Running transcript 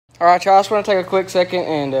Alright y'all, I just want to take a quick second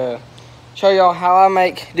and show y'all how I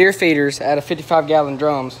make deer feeders out of 55-gallon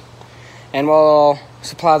drums and what all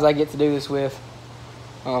supplies I get to do this with.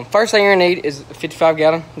 First thing you're going to need is a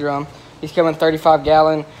 55-gallon drum. These come in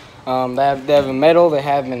 35-gallon. They have a metal, they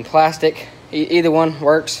have them in plastic. Either one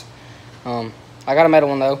works. I got a metal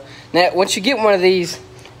one though. Now, once you get one of these,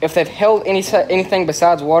 if they've held anything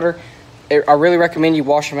besides water, I really recommend you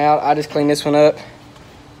wash them out. I just cleaned this one up.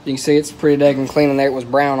 You can see it's pretty daggone clean in there. It was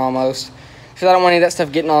brown almost. Because I don't want any of that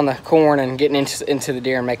stuff getting on the corn and getting into the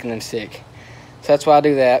deer and making them sick. So that's why I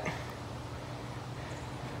do that.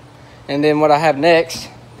 And then what I have next,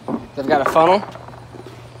 I've got a funnel,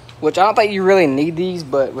 which I don't think you really need these,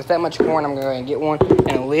 but with that much corn, I'm going to go ahead and get one,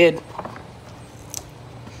 and a lid.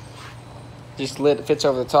 Just a lid that fits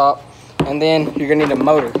over the top. And then you're going to need a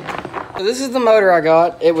motor. So this is the motor I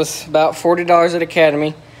got. It was about $40 at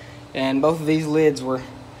Academy, and both of these lids were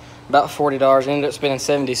about $40. I ended up spending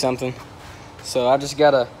 70 something. So I just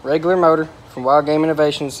got a regular motor from Wild Game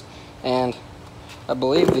Innovations, and I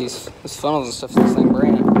believe these funnels and stuff is the same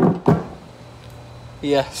brand.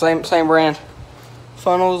 Yeah, same brand.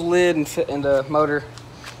 Funnels, lid, and motor,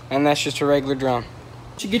 and that's just a regular drum.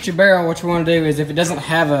 Once you get your barrel, what you want to do is, if it doesn't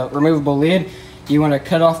have a removable lid, you want to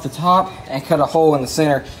cut off the top and cut a hole in the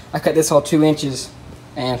center. I cut this hole 2 inches,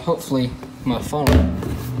 and hopefully my funnel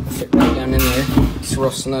will fit right down in there. It's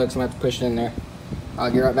real snug, so I'm going to have to push it in there.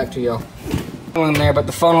 I'll get right back to y'all. In there, but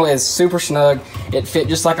the funnel is super snug. It fit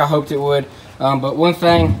just like I hoped it would. But one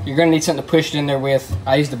thing, you're going to need something to push it in there with.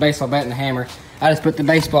 I used the baseball bat and the hammer. I just put the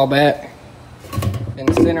baseball bat in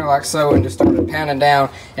the center like so and just started pounding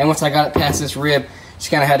down. And once I got it past this rib,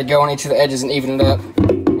 just kind of had to go on each of the edges and even it up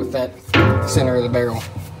with that center of the barrel.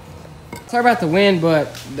 Sorry about the wind, but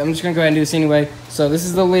I'm just going to go ahead and do this anyway. So this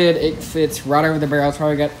is the lid. It fits right over the barrel. It's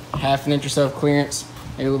probably got half an inch or so of clearance.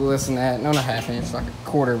 Maybe a little less than that. No, not half an inch, like a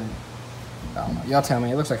quarter. I don't know. Y'all tell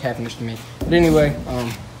me. It looks like half an inch to me. But anyway,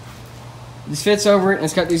 this fits over it, and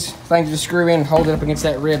it's got these things to screw in and hold it up against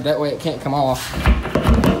that rib. That way it can't come off.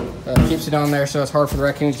 Keeps it on there so it's hard for the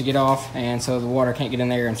raccoons to get off, and so the water can't get in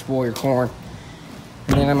there and spoil your corn.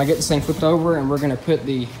 And then I'm going to get this thing flipped over, and we're going to put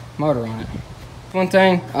the motor on it. One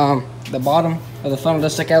thing, the bottom of the funnel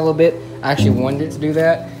does stick out a little bit. I actually wanted it to do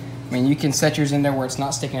that. I mean, you can set yours in there where it's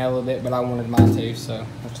not sticking out a little bit, but I wanted mine to, so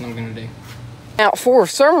that's what I'm going to do. Now, for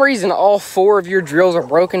some reason, all 4 of your drills are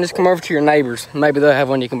broken. Just come over to your neighbors. Maybe they'll have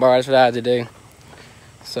one you can borrow. That's what I had to do.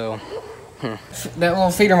 So, that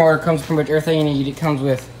little feeder motor comes with pretty much everything you need. It comes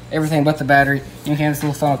with everything but the battery. You can have this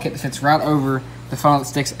little funnel kit that fits right over the funnel that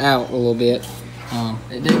sticks out a little bit.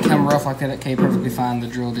 It didn't come rough like that. It came perfectly fine. The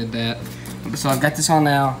drill did that. So I've got this on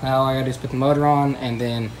now. Now all I gotta do is put the motor on, and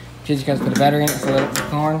then you guys put a battery in it, fill it up with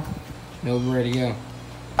corn, and it'll be ready to go.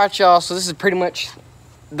 Alright y'all, so this is pretty much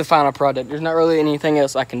the final product. There's not really anything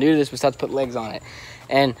else I can do to this besides put legs on it.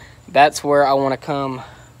 And that's where I want to come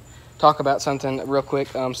talk about something real quick.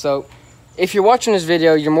 So if you're watching this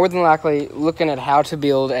video, you're more than likely looking at how to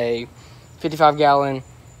build a 55-gallon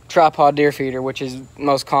tripod deer feeder, which is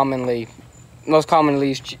most commonly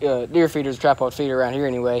used deer feeders, tripod feeder around here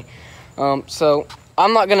anyway. So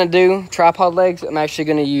I'm not going to do tripod legs. I'm actually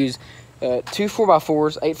going to use 2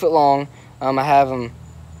 4x4s, 8 foot long. I have them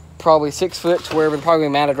probably 6 foot to wherever they're probably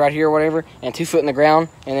mounted right here or whatever, and 2 foot in the ground,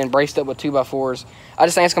 and then braced up with 2x4s. I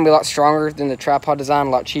just think it's going to be a lot stronger than the tripod design, a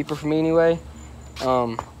lot cheaper for me anyway.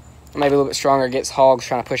 Maybe a little bit stronger against hogs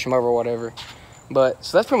trying to push them over or whatever. But,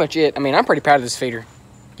 so that's pretty much it. I mean, I'm pretty proud of this feeder.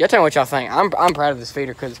 Y'all tell me what y'all think. I'm proud of this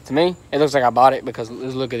feeder because to me, it looks like I bought it because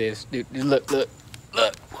look at this. Dude, look.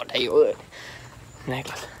 I'll tell you what.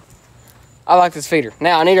 Necklace. I like this feeder.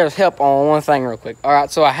 Now, I need your help on one thing real quick. All right,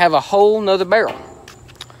 so I have a whole nother barrel.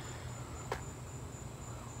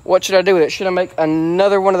 What should I do with it? Should I make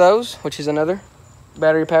another one of those, which is another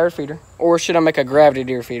battery-powered feeder, or should I make a gravity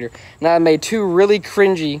deer feeder? Now, I made 2 really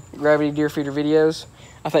cringy gravity deer feeder videos.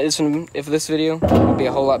 I think this one, if this video, would be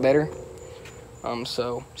a whole lot better.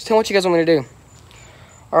 So, just tell me what you guys want me to do.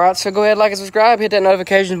 Alright, so go ahead, like and subscribe, hit that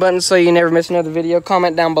notification button so you never miss another video.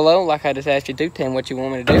 Comment down below, like I just asked you to, tell me what you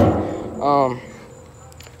want me to do.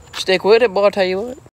 Stick with it, boy, I'll tell you what.